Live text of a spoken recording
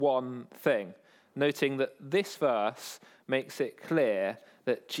one thing, noting that this verse makes it clear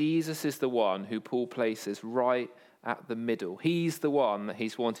that Jesus is the one who Paul places right at the middle. He's the one that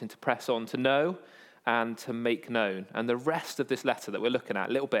he's wanting to press on to know and to make known. And the rest of this letter that we're looking at,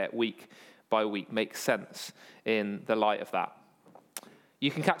 a little bit week by week, makes sense in the light of that.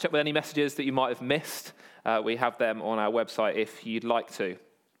 You can catch up with any messages that you might have missed. We have them on our website if you'd like to.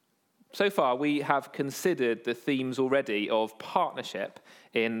 So far, we have considered the themes already of partnership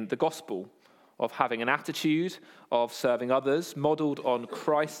in the gospel, of having an attitude of serving others, modelled on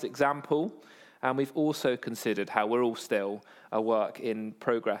Christ's example, and we've also considered how we're all still a work in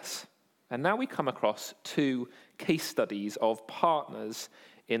progress. And now we come across two case studies of partners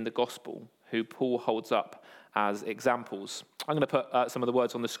in the gospel who Paul holds up as examples. I'm going to put some of the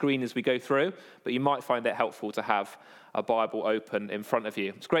words on the screen as we go through, but you might find it helpful to have a Bible open in front of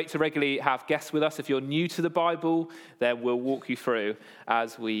you. It's great to regularly have guests with us. If you're new to the Bible, then we'll walk you through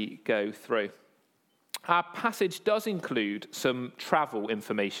as we go through. Our passage does include some travel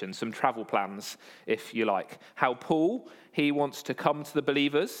information, some travel plans, if you like. How Paul, he wants to come to the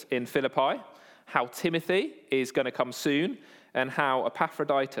believers in Philippi, how Timothy is going to come soon, and how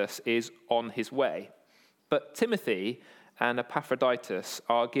Epaphroditus is on his way. But Timothy and Epaphroditus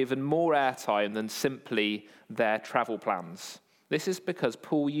are given more airtime than simply their travel plans. This is because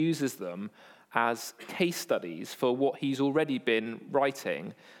Paul uses them as case studies for what he's already been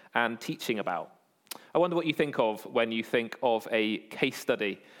writing and teaching about. I wonder what you think of when you think of a case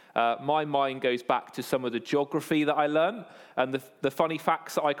study. My mind goes back to some of the geography that I learned and the funny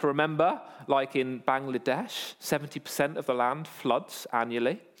facts that I can remember, like in Bangladesh, 70% of the land floods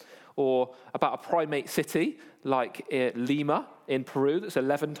annually, or about a primate city like Lima in Peru that's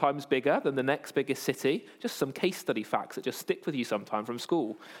 11 times bigger than the next biggest city. Just some case study facts that just stick with you sometime from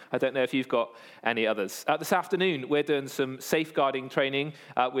school. I don't know if you've got any others. This afternoon, we're doing some safeguarding training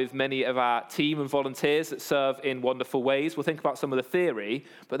with many of our team and volunteers that serve in wonderful ways. We'll think about some of the theory,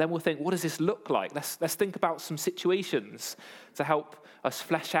 but then we'll think, what does this look like? Let's think about some situations to help us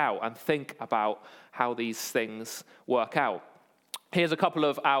flesh out and think about how these things work out. Here's a couple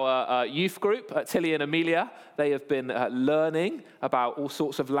of our youth group, Tilly and Amelia. They have been learning about all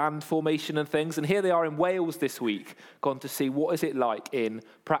sorts of land formation and things. And here they are in Wales this week, gone to see what is it like in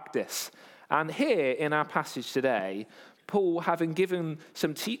practice. And here in our passage today, Paul, having given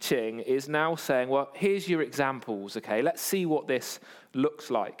some teaching, is now saying, well, here's your examples, okay? Let's see what this looks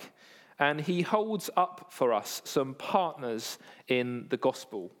like. And he holds up for us some partners in the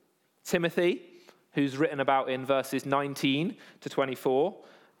gospel. Timothy, who's written about in verses 19 to 24,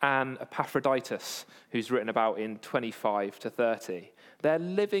 and Epaphroditus, who's written about in 25 to 30. They're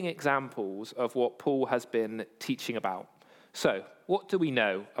living examples of what Paul has been teaching about. So, what do we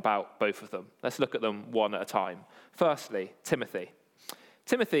know about both of them? Let's look at them one at a time. Firstly, Timothy.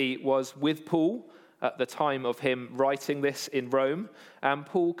 Timothy was with Paul at the time of him writing this in Rome, and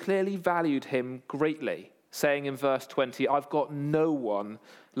Paul clearly valued him greatly, saying in verse 20, "I've got no one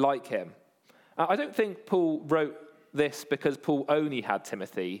like him." I don't think Paul wrote this because Paul only had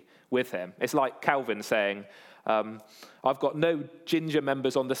Timothy with him. It's like Calvin saying, "I've got no ginger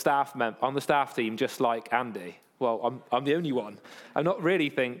members on the staff team, just like Andy." Well, I'm the only one. I not really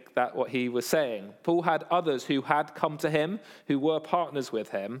think that what he was saying. Paul had others who had come to him, who were partners with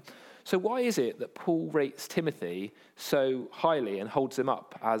him. So why is it that Paul rates Timothy so highly and holds him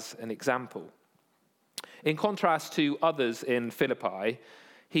up as an example? In contrast to others in Philippi,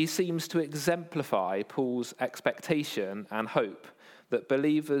 he seems to exemplify Paul's expectation and hope that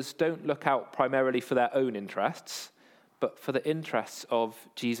believers don't look out primarily for their own interests, but for the interests of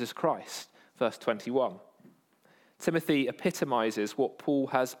Jesus Christ. Verse 21. Timothy epitomizes what Paul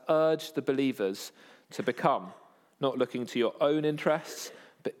has urged the believers to become, not looking to your own interests,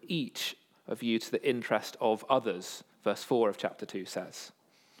 but each of you to the interest of others, verse 4 of chapter 2 says.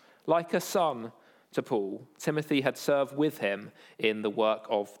 Like a son to Paul, Timothy had served with him in the work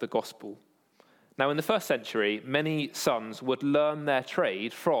of the gospel. Now, in the first century, many sons would learn their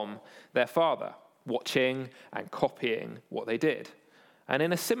trade from their father, watching and copying what they did. And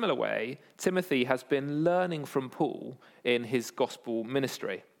in a similar way, Timothy has been learning from Paul in his gospel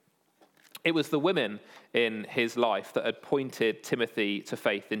ministry. It was the women in his life that had pointed Timothy to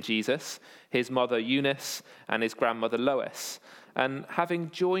faith in Jesus, his mother Eunice and his grandmother Lois. And having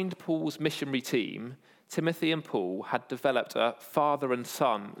joined Paul's missionary team, Timothy and Paul had developed a father and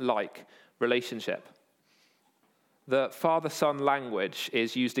son-like relationship. The father-son language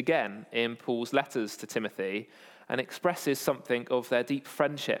is used again in Paul's letters to Timothy and expresses something of their deep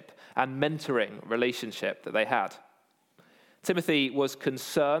friendship and mentoring relationship that they had. Timothy was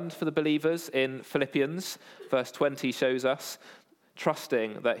concerned for the believers in Philippians. Verse 20 shows us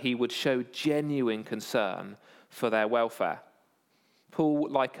trusting that he would show genuine concern for their welfare. Paul,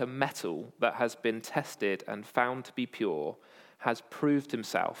 like a metal that has been tested and found to be pure, has proved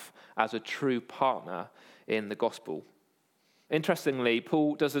himself as a true partner in the gospel. Interestingly,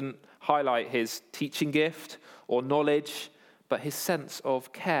 Paul doesn't highlight his teaching gift or knowledge, but his sense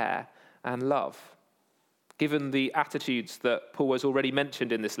of care and love. Given the attitudes that Paul has already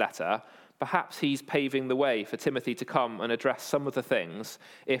mentioned in this letter, perhaps he's paving the way for Timothy to come and address some of the things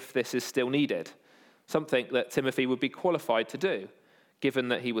if this is still needed, something that Timothy would be qualified to do, given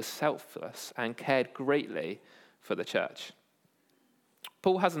that he was selfless and cared greatly for the church.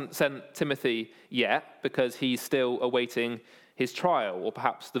 Paul hasn't sent Timothy yet because he's still awaiting his trial, or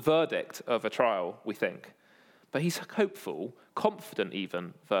perhaps the verdict of a trial, we think. But he's hopeful, confident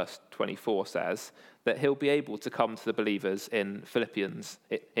even, verse 24 says, that he'll be able to come to the believers in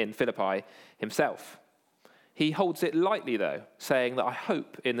Philippi himself. He holds it lightly, though, saying that I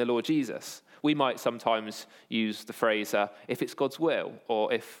hope in the Lord Jesus. We might sometimes use the phrase, if it's God's will,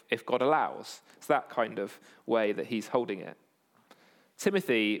 or if God allows. It's that kind of way that he's holding it.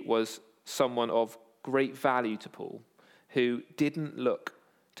 Timothy was someone of great value to Paul, who didn't look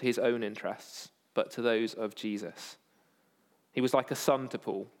to his own interests, but to those of Jesus. He was like a son to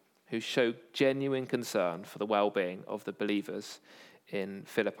Paul, who showed genuine concern for the well-being of the believers in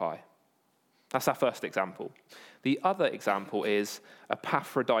Philippi. That's our first example. The other example is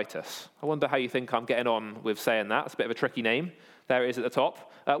Epaphroditus. I wonder how you think I'm getting on with saying that. It's a bit of a tricky name. There it is at the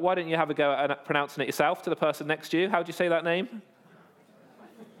top. Why don't you have a go at pronouncing it yourself to the person next to you? How do you say that name?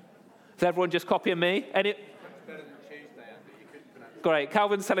 Is everyone just copying me? Great.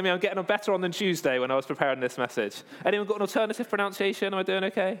 Calvin's telling me I'm getting better on than Tuesday when I was preparing this message. Anyone got an alternative pronunciation? Am I doing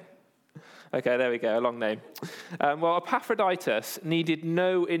okay? Okay, there we go. A long name. Well, Epaphroditus needed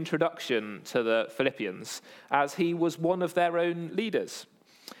no introduction to the Philippians, as he was one of their own leaders.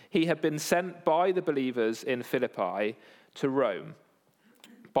 He had been sent by the believers in Philippi to Rome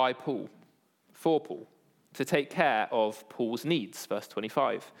by Paul, for Paul, to take care of Paul's needs. Verse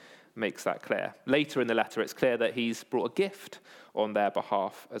 25 makes that clear. Later in the letter, it's clear that he's brought a gift on their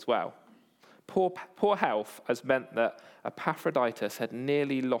behalf as well. Poor health has meant that Epaphroditus had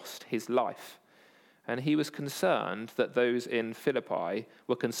nearly lost his life, and he was concerned that those in Philippi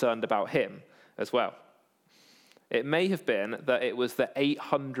were concerned about him as well. It may have been that it was the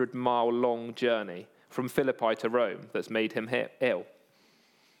 800-mile-long journey from Philippi to Rome that's made him ill.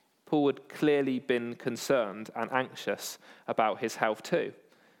 Paul had clearly been concerned and anxious about his health too.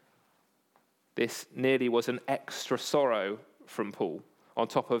 This nearly was an extra sorrow from Paul, on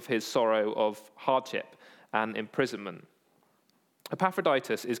top of his sorrow of hardship and imprisonment.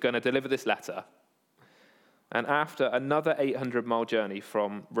 Epaphroditus is going to deliver this letter, and after another 800-mile journey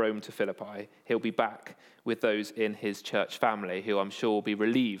from Rome to Philippi, he'll be back with those in his church family, who I'm sure will be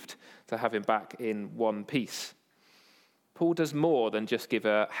relieved to have him back in one piece. Paul does more than just give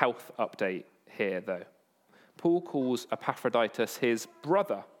a health update here, though. Paul calls Epaphroditus his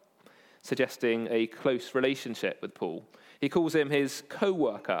brother, suggesting a close relationship with Paul. He calls him his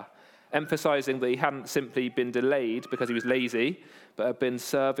co-worker, emphasizing that he hadn't simply been delayed because he was lazy, but had been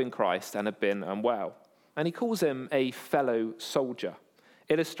serving Christ and had been unwell. And he calls him a fellow soldier,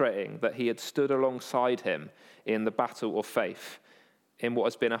 illustrating that he had stood alongside him in the battle of faith in what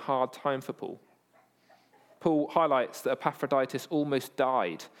has been a hard time for Paul. Paul highlights that Epaphroditus almost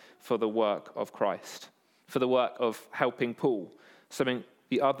died for the work of Christ, for the work of helping Paul, something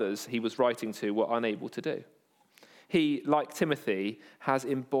the others he was writing to were unable to do. He, like Timothy, has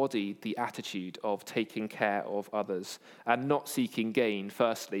embodied the attitude of taking care of others and not seeking gain,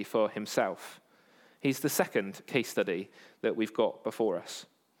 firstly, for himself. He's the second case study that we've got before us.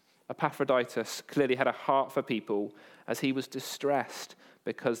 Epaphroditus clearly had a heart for people, as he was distressed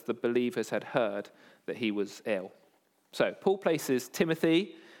because the believers had heard that he was ill. So Paul places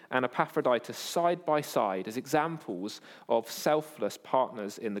Timothy and Epaphroditus side by side as examples of selfless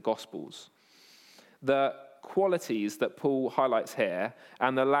partners in the Gospels. The qualities that Paul highlights here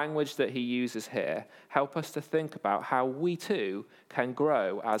and the language that he uses here help us to think about how we too can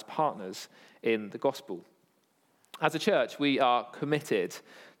grow as partners in the gospel. As a church, we are committed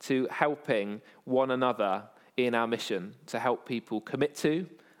to helping one another in our mission to help people commit to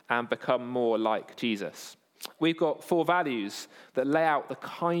and become more like Jesus. We've got 4 values that lay out the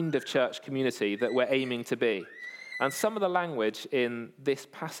kind of church community that we're aiming to be. And some of the language in this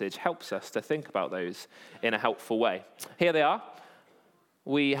passage helps us to think about those in a helpful way. Here they are.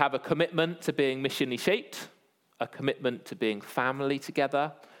 We have a commitment to being missionally shaped, a commitment to being family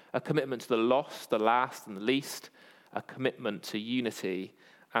together, a commitment to the lost, the last, and the least, a commitment to unity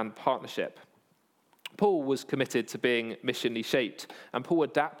and partnership. Paul was committed to being missionally shaped, and Paul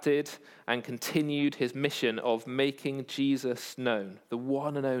adapted and continued his mission of making Jesus known, the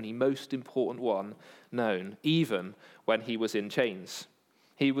one and only most important one known, even when he was in chains.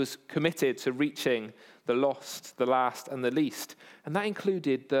 He was committed to reaching the lost, the last, and the least, and that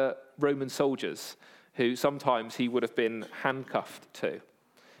included the Roman soldiers, who sometimes he would have been handcuffed to.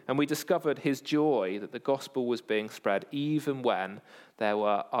 And we discovered his joy that the gospel was being spread even when there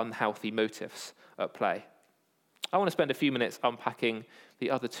were unhealthy motives at play. I want to spend a few minutes unpacking the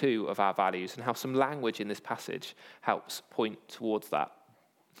other two of our values and how some language in this passage helps point towards that.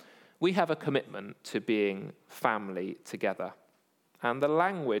 We have a commitment to being family together. And the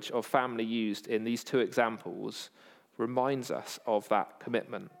language of family used in these two examples reminds us of that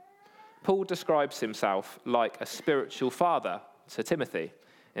commitment. Paul describes himself like a spiritual father to Timothy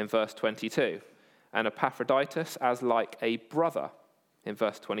in verse 22, and Epaphroditus as like a brother in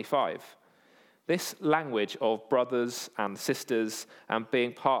verse 25. This language of brothers and sisters and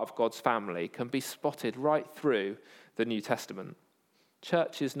being part of God's family can be spotted right through the New Testament.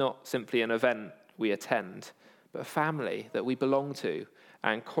 Church is not simply an event we attend, but a family that we belong to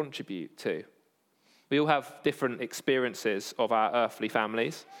and contribute to. We all have different experiences of our earthly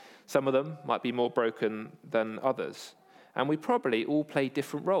families. Some of them might be more broken than others. And we probably all play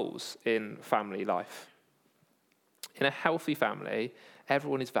different roles in family life. In a healthy family,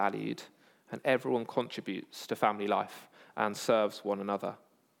 everyone is valued and everyone contributes to family life and serves one another.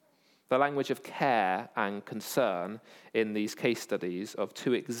 The language of care and concern in these case studies of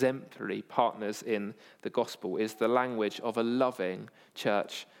two exemplary partners in the gospel is the language of a loving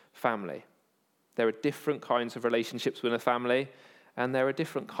church family. There are different kinds of relationships within a family, and there are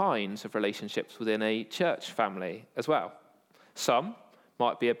different kinds of relationships within a church family as well. Some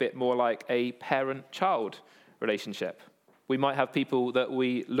might be a bit more like a parent-child relationship. We might have people that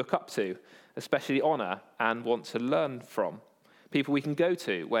we look up to, especially honor and want to learn from. People we can go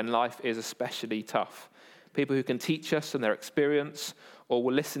to when life is especially tough. People who can teach us from their experience or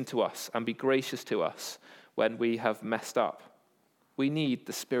will listen to us and be gracious to us when we have messed up. We need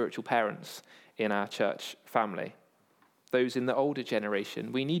the spiritual parents in our church family. Those in the older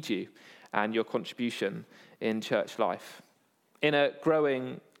generation, we need you and your contribution in church life. In a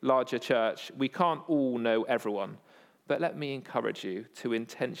growing, larger church, we can't all know everyone, but let me encourage you to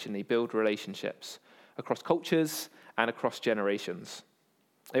intentionally build relationships across cultures and across generations.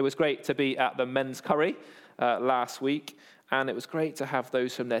 It was great to be at the men's curry last week, and it was great to have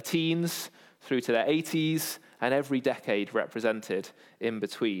those from their teens through to their 80s and every decade represented in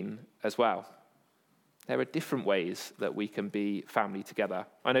between as well. There are different ways that we can be family together.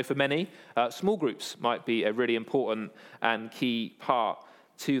 I know for many, small groups might be a really important and key part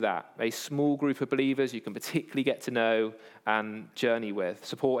to that. A small group of believers you can particularly get to know and journey with,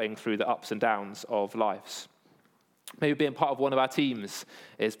 supporting through the ups and downs of lives. Maybe being part of one of our teams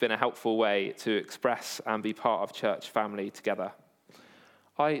has been a helpful way to express and be part of church family together.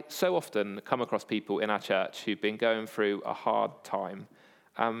 I so often come across people in our church who've been going through a hard time.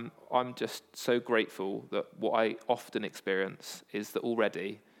 I'm just so grateful that what I often experience is that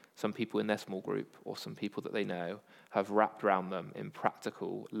already some people in their small group or some people that they know have wrapped around them in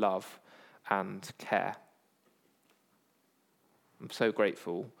practical love and care. I'm so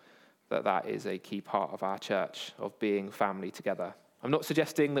grateful that that is a key part of our church, of being family together. I'm not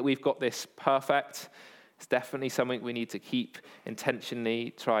suggesting that we've got this perfect. It's definitely something we need to keep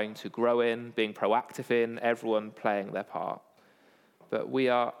intentionally trying to grow in, being proactive in, everyone playing their part. But we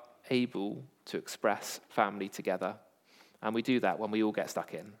are able to express family together. And we do that when we all get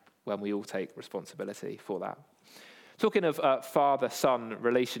stuck in, when we all take responsibility for that. Talking of father-son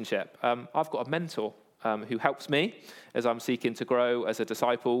relationship, I've got a mentor who helps me as I'm seeking to grow as a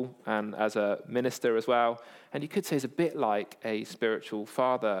disciple and as a minister as well. And you could say is a bit like a spiritual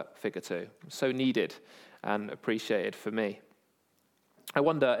father figure too. So needed and appreciated for me. I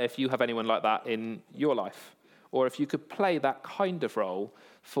wonder if you have anyone like that in your life, or if you could play that kind of role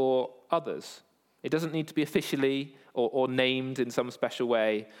for others. It doesn't need to be officially or named in some special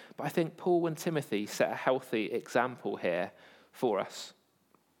way, but I think Paul and Timothy set a healthy example here for us.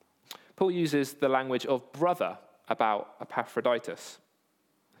 Paul uses the language of brother about Epaphroditus.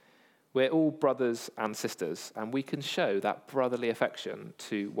 We're all brothers and sisters, and we can show that brotherly affection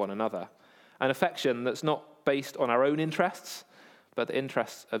to one another. An affection that's not based on our own interests, but the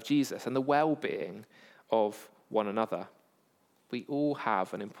interests of Jesus and the well-being of one another. We all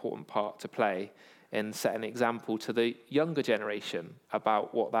have an important part to play in setting an example to the younger generation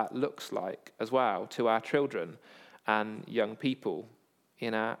about what that looks like as well, to our children and young people,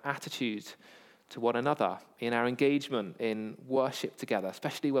 in our attitude to one another, in our engagement in worship together,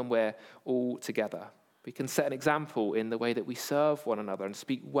 especially when we're all together. We can set an example in the way that we serve one another and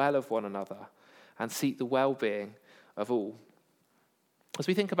speak well of one another and seek the well-being of all. As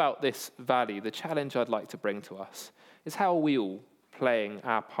we think about this value, the challenge I'd like to bring to us is how are we all playing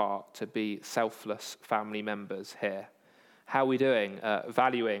our part to be selfless family members here? How are we doing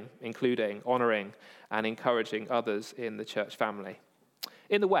valuing, including, honouring and encouraging others in the church family?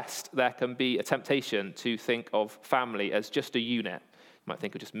 In the West, there can be a temptation to think of family as just a unit. You might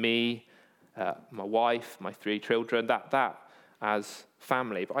think of just me, my wife, my 3 children, that as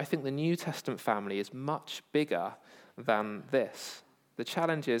family. But I think the New Testament family is much bigger than this. The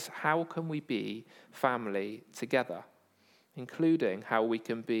challenge is, how can we be family together, including how we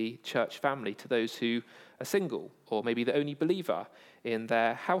can be church family to those who are single or maybe the only believer in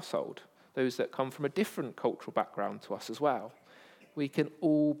their household, those that come from a different cultural background to us as well. We can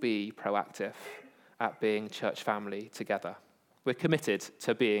all be proactive at being church family together. We're committed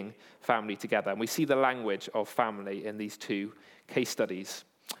to being family together, and we see the language of family in these 2 case studies.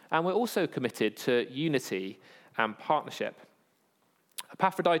 And we're also committed to unity and partnership.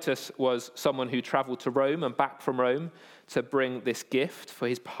 Epaphroditus was someone who traveled to Rome and back from Rome to bring this gift for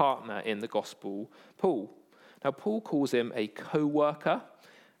his partner in the gospel, Paul. Now, Paul calls him a co-worker,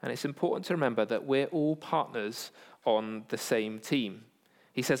 and it's important to remember that we're all partners on the same team.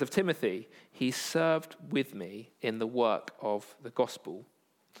 He says of Timothy, he served with me in the work of the gospel.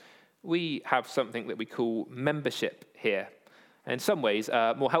 We have something that we call membership here. In some ways,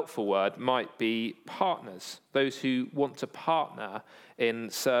 a more helpful word might be partners, those who want to partner in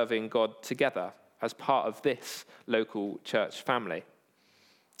serving God together as part of this local church family.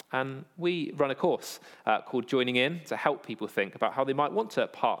 And we run a course called Joining In to help people think about how they might want to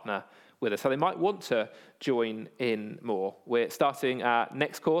partner with us, how they might want to join in more. We're starting our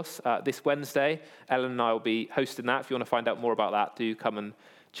next course this Wednesday. Ellen and I will be hosting that. If you want to find out more about that, do come and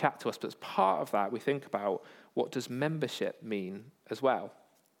chat to us. But as part of that, we think about what does membership mean as well.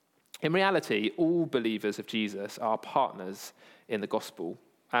 In reality, all believers of Jesus are partners in the gospel,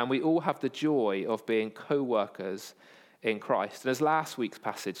 and we all have the joy of being co-workers in Christ. And as last week's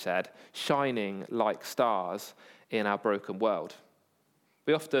passage said, shining like stars in our broken world.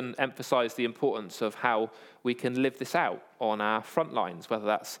 We often emphasize the importance of how we can live this out on our front lines, whether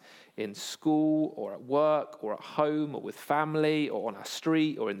that's in school or at work or at home or with family or on our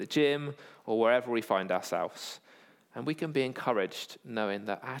street or in the gym or wherever we find ourselves. And we can be encouraged knowing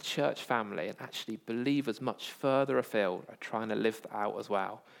that our church family and actually believers much further afield are trying to live that out as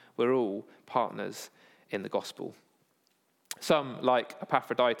well. We're all partners in the gospel. Some, like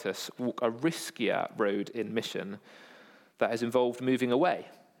Epaphroditus, walk a riskier road in mission that has involved moving away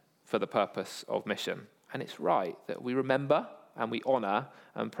for the purpose of mission. And it's right that we remember and we honour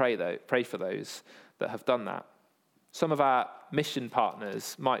and pray for those that have done that. Some of our mission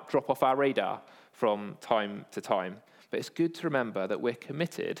partners might drop off our radar from time to time, but it's good to remember that we're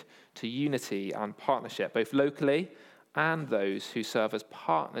committed to unity and partnership, both locally and those who serve as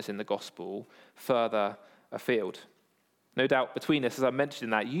partners in the gospel further afield. No doubt between us, as I mentioned in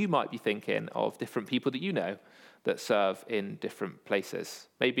that, you might be thinking of different people that you know that serve in different places.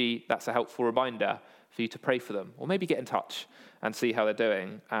 Maybe that's a helpful reminder for you to pray for them, or maybe get in touch and see how they're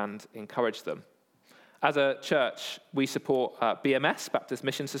doing and encourage them. As a church, we support BMS, Baptist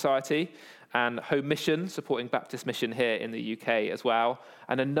Mission Society, and Home Mission, supporting Baptist Mission here in the UK as well,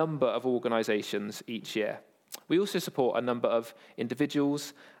 and a number of organisations each year. We also support a number of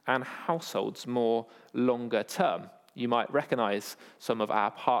individuals and households more longer term. You might recognise some of our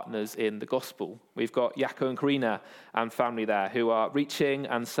partners in the gospel. We've got Yako and Karina and family there who are reaching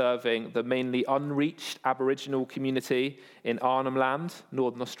and serving the mainly unreached Aboriginal community in Arnhem Land,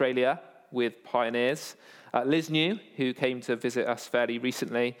 Northern Australia, with Pioneers. Liz New, who came to visit us fairly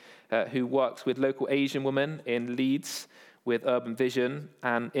recently, who works with local Asian women in Leeds with Urban Vision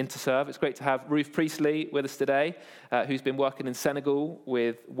and Interserve. It's great to have Ruth Priestley with us today, who's been working in Senegal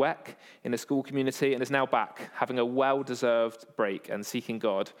with WEC in the school community and is now back, having a well-deserved break and seeking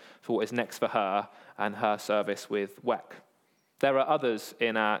God for what is next for her and her service with WEC. There are others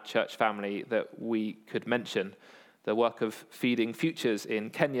in our church family that we could mention. The work of Feeding Futures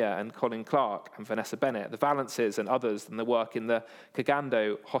in Kenya and Colin Clark and Vanessa Bennett, the Valances and others, and the work in the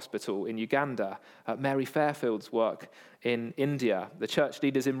Kagando Hospital in Uganda, Mary Fairfield's work in India, the church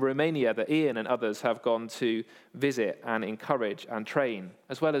leaders in Romania that Ian and others have gone to visit and encourage and train,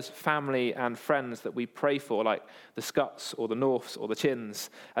 as well as family and friends that we pray for, like the Scutts or the Norths or the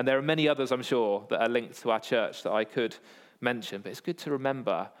Chins. And there are many others, I'm sure, that are linked to our church that I could mention, but it's good to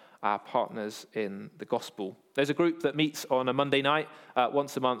remember our partners in the gospel. There's a group that meets on a Monday night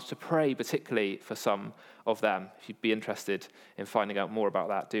once a month to pray particularly for some of them. If you'd be interested in finding out more about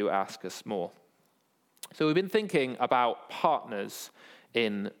that, do ask us more. So we've been thinking about partners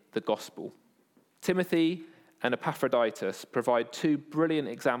in the gospel. Timothy and Epaphroditus provide two brilliant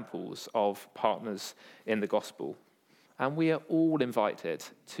examples of partners in the gospel. And we are all invited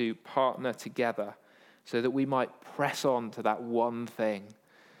to partner together so that we might press on to that one thing,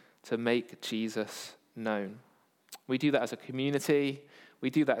 to make Jesus known. We do that as a community, we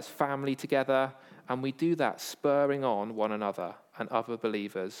do that as family together, and we do that spurring on one another and other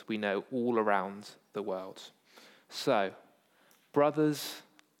believers we know all around the world. So, brothers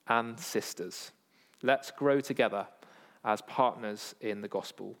and sisters, let's grow together as partners in the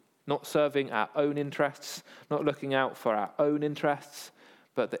gospel, not serving our own interests, not looking out for our own interests,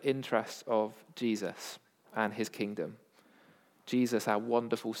 but the interests of Jesus and his kingdom. Jesus, our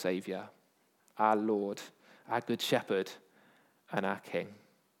wonderful Saviour, our Lord, our Good Shepherd, and our King.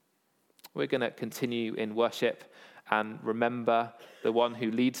 We're going to continue in worship and remember the one who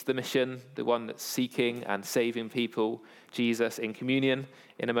leads the mission, the one that's seeking and saving people, Jesus, in communion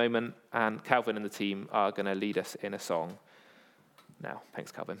in a moment. And Calvin and the team are going to lead us in a song now.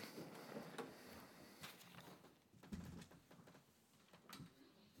 Thanks, Calvin.